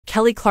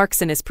Kelly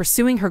Clarkson is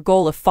pursuing her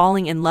goal of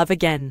falling in love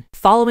again.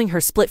 Following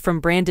her split from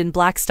Brandon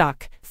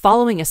Blackstock,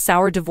 following a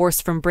sour divorce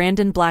from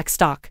Brandon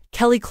Blackstock,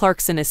 Kelly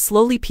Clarkson is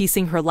slowly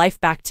piecing her life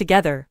back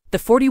together. The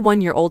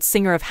 41-year-old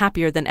singer of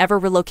Happier Than Ever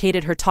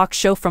relocated her talk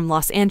show from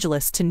Los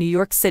Angeles to New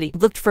York City,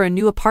 looked for a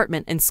new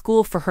apartment and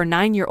school for her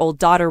 9-year-old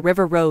daughter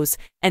River Rose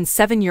and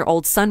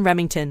 7-year-old son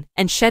Remington,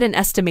 and shed an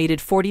estimated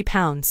 40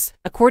 pounds.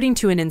 According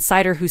to an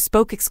insider who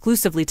spoke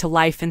exclusively to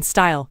Life and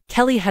Style,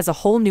 Kelly has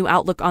a whole new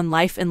outlook on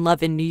life and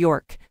love in New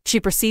York. She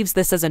perceives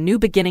this as a new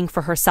beginning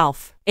for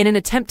herself. In an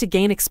attempt to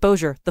gain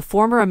exposure, the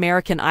former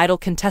American Idol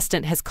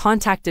contestant has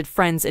contacted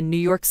friends in New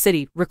York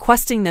City,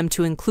 requesting them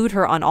to include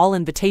her on all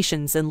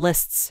invitations and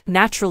lists.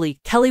 Naturally,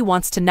 Kelly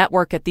wants to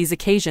network at these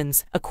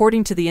occasions,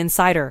 according to the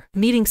insider.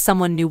 Meeting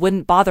someone new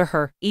wouldn't bother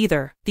her,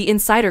 either. The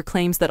insider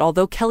claims that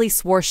although Kelly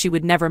swore she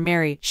would never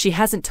marry, she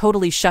hasn't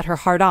totally shut her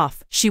heart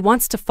off. She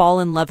wants to fall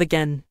in love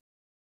again.